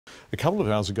a couple of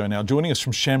hours ago now. Joining us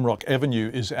from Shamrock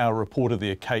Avenue is our reporter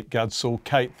there, Kate Gudsell.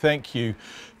 Kate, thank you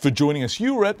for joining us.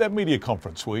 You were at that media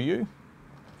conference, were you?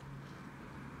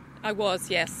 I was,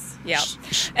 yes. Yeah.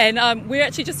 And we're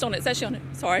actually just on, it's actually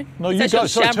on, sorry. No, you go.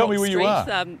 Sorry, tell me where you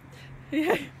are.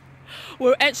 Yeah.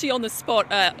 We're actually on the spot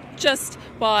just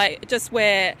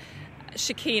where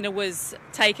Shekinah was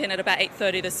taken at about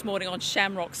 8:30 this morning on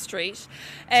Shamrock Street,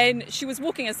 and she was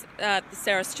walking, as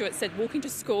Sarah Stewart said, walking to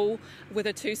school with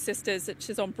her two sisters.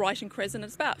 She's on Brighton Crescent.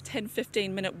 It's about a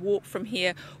 10-15 minute walk from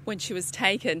here when she was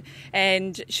taken,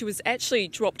 and she was actually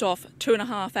dropped off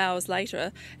 2.5 hours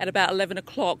later at about 11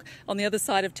 o'clock on the other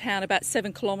side of town, about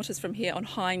 7 kilometres from here on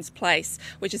Hines Place,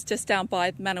 which is just down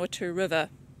by the Manawatu River.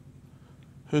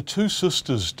 Her two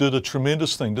sisters did a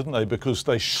tremendous thing, didn't they? Because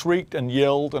they shrieked and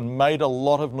yelled and made a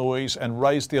lot of noise and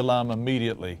raised the alarm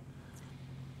immediately.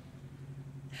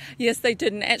 Yes, they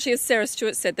did. And actually, as Sarah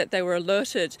Stewart said, that they were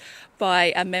alerted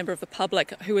by a member of the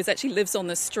public who actually lives on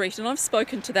the street. And I've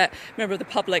spoken to that member of the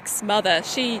public's mother.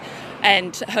 She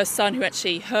and her son, who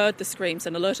actually heard the screams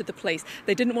and alerted the police,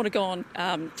 they didn't want to go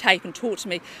on tape and talk to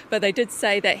me, but they did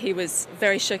say that he was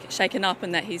very shaken up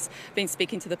and that he's been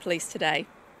speaking to the police today.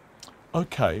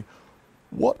 Okay,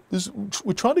 we're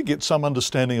trying to get some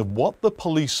understanding of what the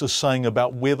police are saying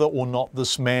about whether or not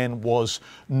this man was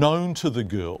known to the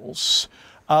girls.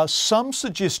 Some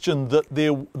suggestion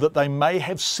that they may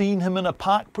have seen him in a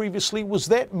park previously. Was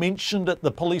that mentioned at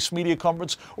the police media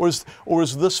conference, or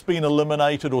has this been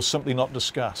eliminated or simply not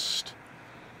discussed?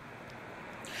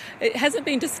 It hasn't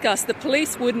been discussed. The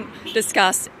police wouldn't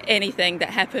discuss anything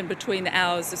that happened between the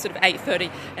hours of sort of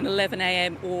 8:30 and 11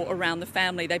 a.m. or around the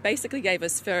family. They basically gave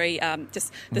us very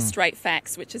just the straight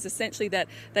facts, which is essentially that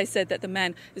they said that the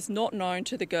man is not known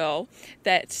to the girl,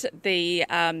 that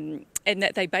and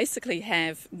that they basically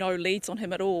have no leads on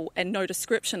him at all and no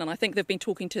description. And I think they've been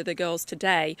talking to the girls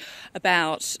today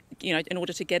about, in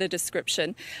order to get a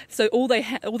description. So all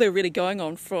they're really going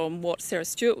on, from what Sarah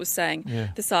Stewart was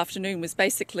saying this afternoon, was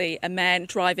basically a man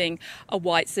driving a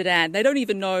white sedan. They don't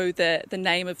even know the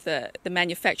name of the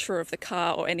manufacturer of the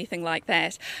car or anything like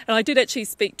that. And I did actually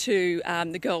speak to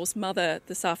the girl's mother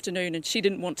this afternoon, and she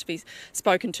didn't want to be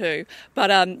spoken to.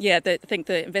 But I think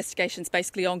the investigation's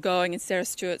basically ongoing, and Sarah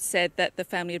Stewart said that the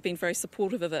family had been very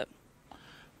supportive of it.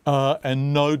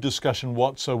 And no discussion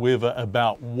whatsoever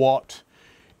about what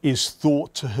is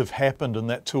thought to have happened in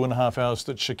that 2.5 hours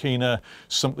that Shekinah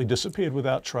simply disappeared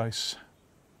without trace.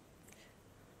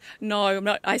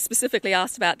 No, I specifically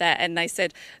asked about that, and they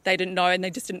said they didn't know, and they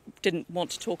just didn't want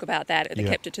to talk about that. They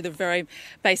kept it to the very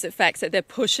basic facts, that they're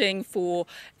pushing for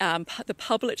the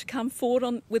public to come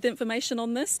forward with information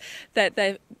on this. That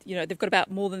they've got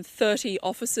about more than 30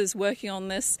 officers working on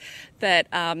this. That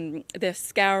they're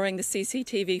scouring the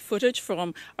CCTV footage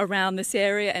from around this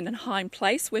area and in Hines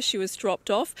Place where she was dropped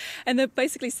off, and they're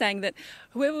basically saying that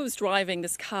whoever was driving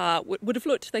this car would have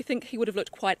looked. They think he would have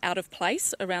looked quite out of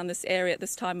place around this area at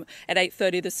this time at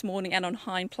 8:30 this morning and on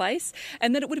Hines Place,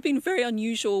 and that it would have been very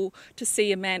unusual to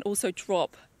see a man also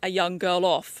drop a young girl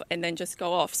off and then just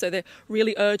go off. So they're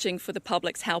really urging for the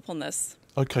public's help on this.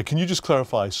 Okay, can you just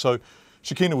clarify? So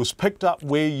Shekinah was picked up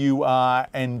where you are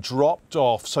and dropped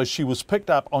off. So she was picked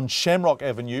up on Shamrock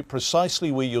Avenue,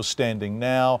 precisely where you're standing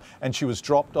now, and she was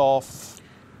dropped off.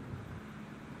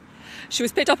 She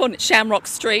was picked up on Shamrock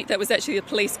Street. That was actually, the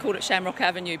police called it Shamrock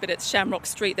Avenue, but it's Shamrock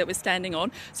Street that we're standing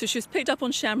on. So she was picked up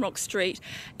on Shamrock Street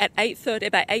at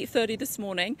about 8:30 this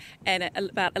morning, and at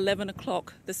about 11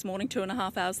 o'clock this morning,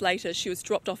 2.5 hours later, she was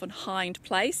dropped off on Hines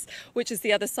Place, which is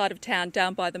the other side of town,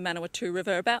 down by the Manawatu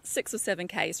River, about 6 or 7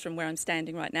 k's from where I'm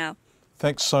standing right now.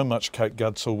 Thanks so much, Kate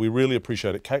Gudsell. We really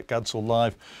appreciate it. Kate Gudsell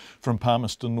live from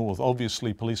Palmerston North.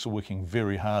 Obviously, police are working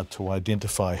very hard to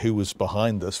identify who is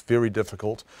behind this. Very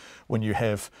difficult when you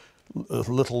have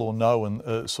little or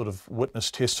no sort of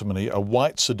witness testimony. A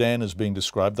white sedan is being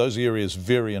described. Those areas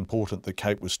very important that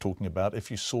Kate was talking about. If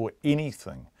you saw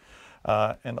anything,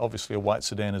 and obviously a white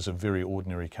sedan is a very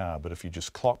ordinary car, but if you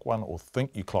just clock one or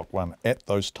think you clocked one at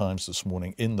those times this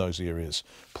morning in those areas,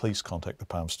 please contact the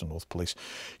Palmerston North Police.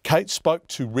 Kate spoke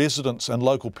to residents and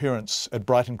local parents at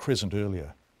Brighton Crescent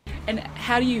earlier. And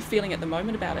how are you feeling at the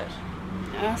moment about it?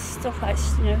 Still quite,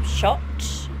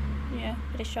 shocked. Yeah,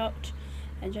 pretty shocked.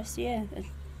 And just, I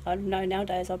don't know,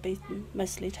 nowadays I'll be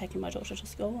mostly taking my daughter to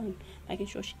school and making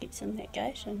sure she gets in that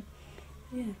gate, and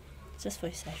just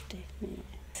for safety.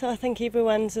 So I think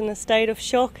everyone's in a state of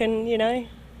shock, and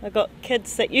I've got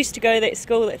kids that used to go to that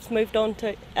school that's moved on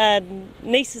to,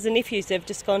 nieces and nephews that have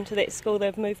just gone to that school,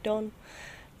 they've moved on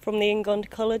from there and gone to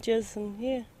colleges,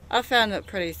 and I found it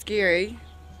pretty scary,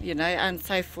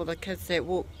 unsafe for the kids that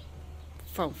walk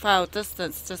from far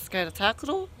distance just to go to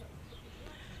Takaro.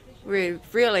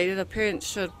 Really, the parents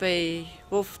should be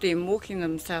with them walking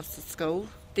themselves to school,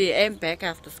 there and back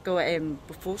after school and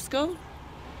before school.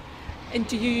 And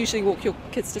do you usually walk your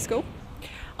kids to school?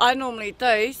 I normally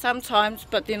do sometimes,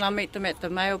 but then I meet them at the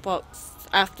mailbox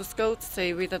after school to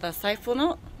see whether they're safe or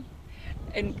not.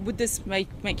 And would this make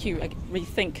you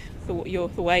rethink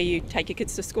the way you take your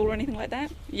kids to school or anything like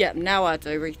that? Yeah, now I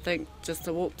do rethink just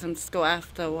to walk them to school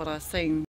after what I've seen